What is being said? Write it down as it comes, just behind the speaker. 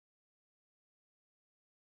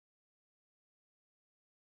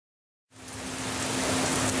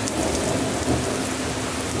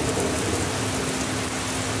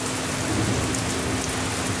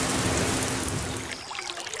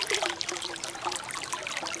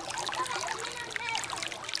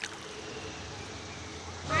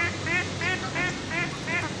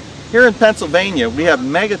Here in Pennsylvania, we have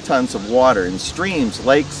megatons of water in streams,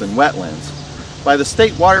 lakes, and wetlands. By the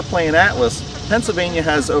State Water Plan Atlas, Pennsylvania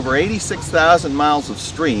has over 86,000 miles of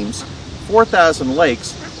streams, 4,000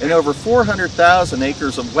 lakes, and over 400,000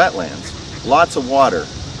 acres of wetlands. Lots of water.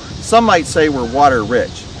 Some might say we're water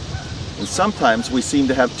rich, and sometimes we seem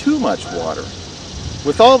to have too much water.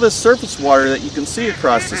 With all this surface water that you can see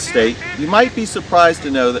across the state, you might be surprised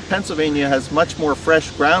to know that Pennsylvania has much more fresh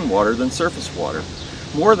groundwater than surface water,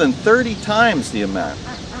 more than 30 times the amount.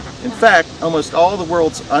 In fact, almost all the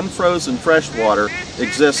world's unfrozen fresh water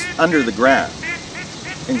exists under the ground.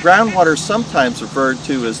 And groundwater is sometimes referred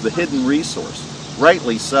to as the hidden resource,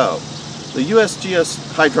 rightly so. The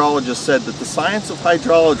USGS hydrologist said that the science of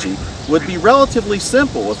hydrology would be relatively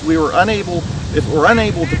simple if we're unable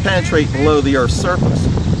to penetrate below the Earth's surface.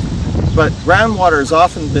 But groundwater has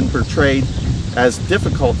often been portrayed as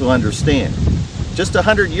difficult to understand. Just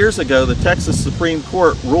 100 years ago, the Texas Supreme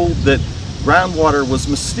Court ruled that groundwater was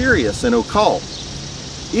mysterious and occult.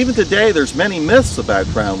 Even today, there's many myths about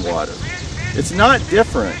groundwater. It's not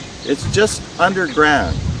different, it's just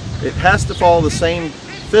underground. It has to follow the same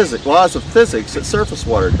laws of physics that surface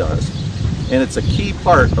water does, and it's a key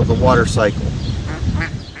part of the water cycle.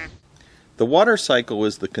 The water cycle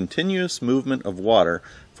is the continuous movement of water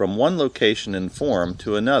from one location and form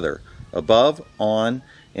to another, above, on,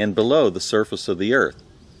 and below the surface of the earth.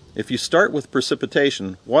 If you start with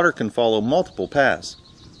precipitation, water can follow multiple paths.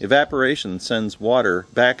 Evaporation sends water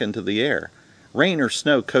back into the air. Rain or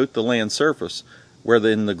snow coat the land surface, where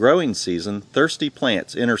in the growing season, thirsty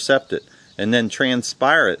plants intercept it and then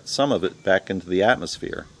transpire some of it back into the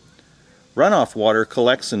atmosphere. Runoff water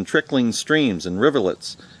collects in trickling streams and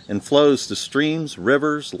rivulets and flows to streams,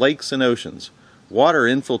 rivers, lakes, and oceans. Water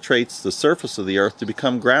infiltrates the surface of the earth to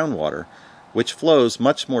become groundwater, which flows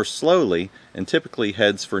much more slowly and typically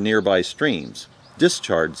heads for nearby streams,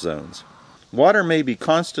 discharge zones. Water may be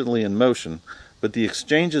constantly in motion, but the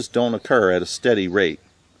exchanges don't occur at a steady rate.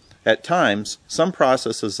 At times, some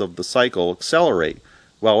processes of the cycle accelerate,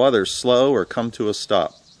 while others slow or come to a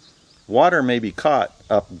stop. Water may be caught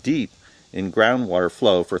up deep in groundwater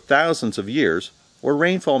flow for thousands of years, or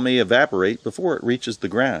rainfall may evaporate before it reaches the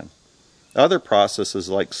ground. Other processes,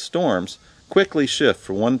 like storms, quickly shift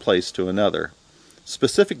from one place to another.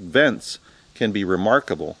 Specific events can be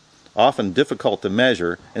remarkable, often difficult to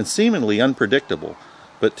measure, and seemingly unpredictable,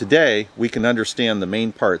 but today we can understand the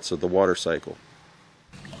main parts of the water cycle.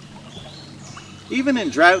 Even in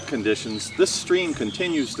drought conditions, this stream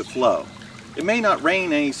continues to flow. It may not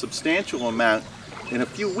rain any substantial amount in a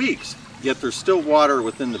few weeks, yet there's still water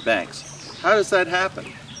within the banks. How does that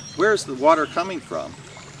happen? Where is the water coming from?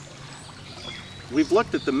 We've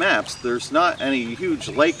looked at the maps. There's not any huge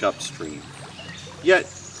lake upstream. Yet,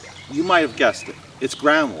 you might have guessed it. It's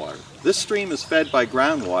groundwater. This stream is fed by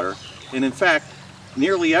groundwater, and in fact,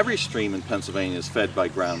 nearly every stream in Pennsylvania is fed by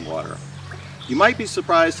groundwater. You might be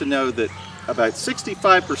surprised to know that about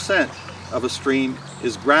 65% of a stream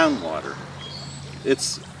is groundwater.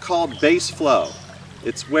 It's called base flow.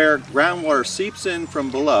 It's where groundwater seeps in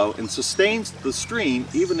from below and sustains the stream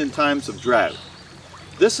even in times of drought.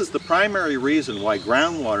 This is the primary reason why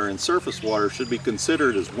groundwater and surface water should be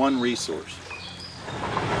considered as one resource.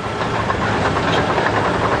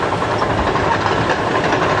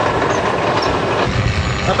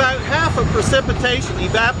 About half of precipitation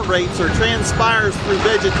evaporates or transpires through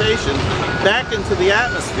vegetation back into the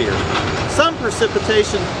atmosphere. Some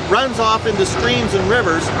precipitation runs off into streams and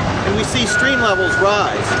rivers, and we see stream levels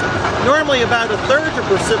rise. Normally about a third of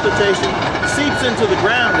precipitation seeps into the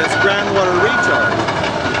ground as groundwater recharge.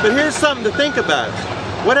 But here's something to think about.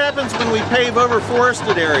 What happens when we pave over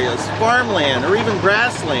forested areas, farmland, or even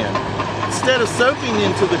grassland? Instead of soaking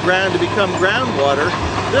into the ground to become groundwater,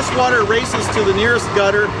 this water races to the nearest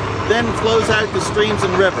gutter, then flows out to streams and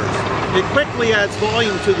rivers. It quickly adds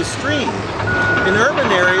volume to the stream. In urban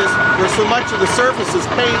areas where so much of the surface is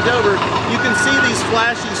paved over, you can see these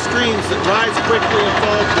flashy streams that rise quickly and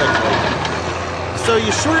fall quickly. So you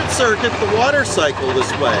short-circuit the water cycle this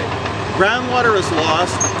way. Groundwater is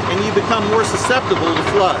lost, and you become more susceptible to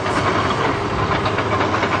floods.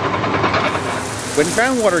 When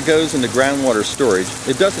groundwater goes into groundwater storage,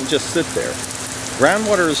 it doesn't just sit there.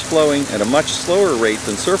 Groundwater is flowing at a much slower rate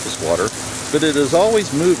than surface water, but it is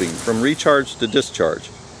always moving from recharge to discharge.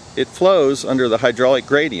 It flows under the hydraulic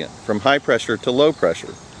gradient, from high pressure to low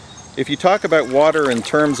pressure. If you talk about water in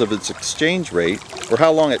terms of its exchange rate, or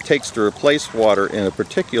how long it takes to replace water in a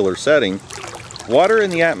particular setting, water in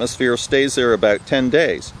the atmosphere stays there about 10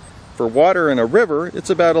 days. For water in a river, it's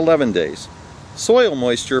about 11 days. Soil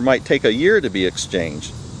moisture might take a year to be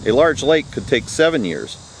exchanged. A large lake could take 7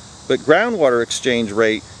 years. But groundwater exchange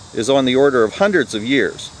rate is on the order of hundreds of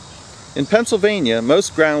years. In Pennsylvania,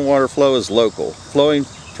 most groundwater flow is local, flowing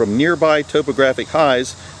from nearby topographic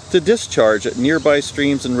highs to discharge at nearby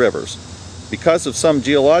streams and rivers. Because of some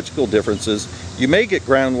geological differences, you may get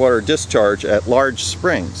groundwater discharge at large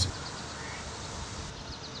springs.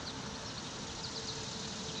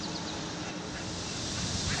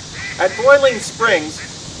 At boiling springs,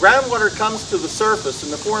 groundwater comes to the surface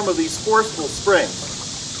in the form of these forceful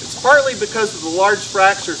springs. It's partly because of the large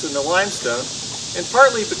fractures in the limestone, and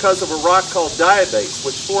partly because of a rock called diabase,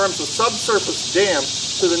 which forms a subsurface dam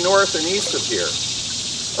to the north and east of here.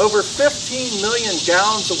 Over 15 million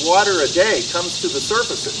gallons of water a day comes to the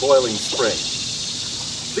surface at boiling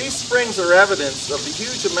springs. These springs are evidence of the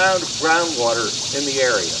huge amount of groundwater in the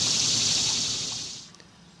area.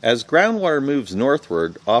 As groundwater moves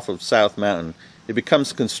northward off of South Mountain, it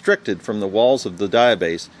becomes constricted from the walls of the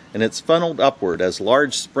diabase, and it's funneled upward as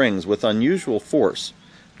large springs with unusual force,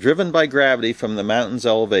 driven by gravity from the mountain's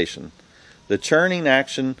elevation. The churning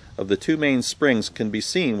action of the two main springs can be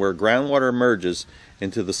seen where groundwater merges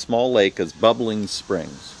into the small lake as bubbling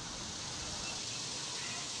springs.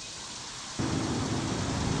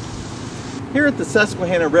 Here at the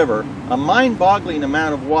Susquehanna River, a mind-boggling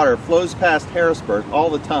amount of water flows past Harrisburg all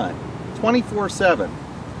the time, 24/7.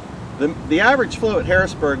 The average flow at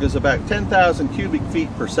Harrisburg is about 10,000 cubic feet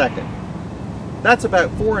per second. That's about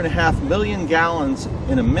 4.5 million gallons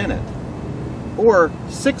in a minute, or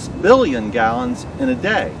 6 billion gallons in a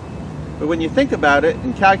day. But when you think about it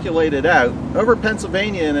and calculate it out, over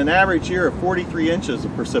Pennsylvania in an average year of 43 inches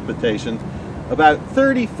of precipitation, about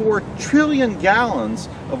 34 trillion gallons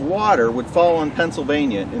of water would fall on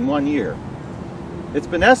Pennsylvania in 1 year. It's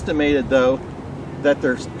been estimated, though, that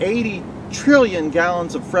there's 80 trillion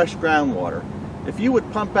gallons of fresh groundwater. If you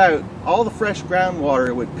would pump out all the fresh groundwater,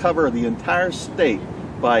 it would cover the entire state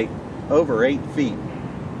by over 8 feet.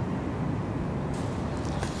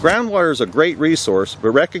 Groundwater is a great resource,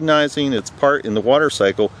 but recognizing its part in the water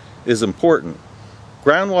cycle is important.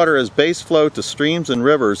 Groundwater as base flow to streams and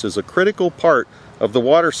rivers is a critical part of the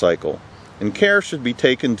water cycle, and care should be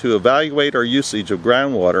taken to evaluate our usage of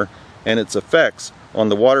groundwater and its effects on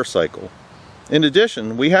the water cycle. In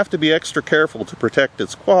addition, we have to be extra careful to protect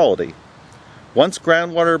its quality. Once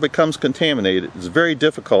groundwater becomes contaminated, it's very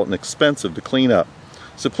difficult and expensive to clean up.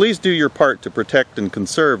 So please do your part to protect and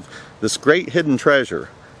conserve this great hidden treasure,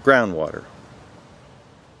 groundwater.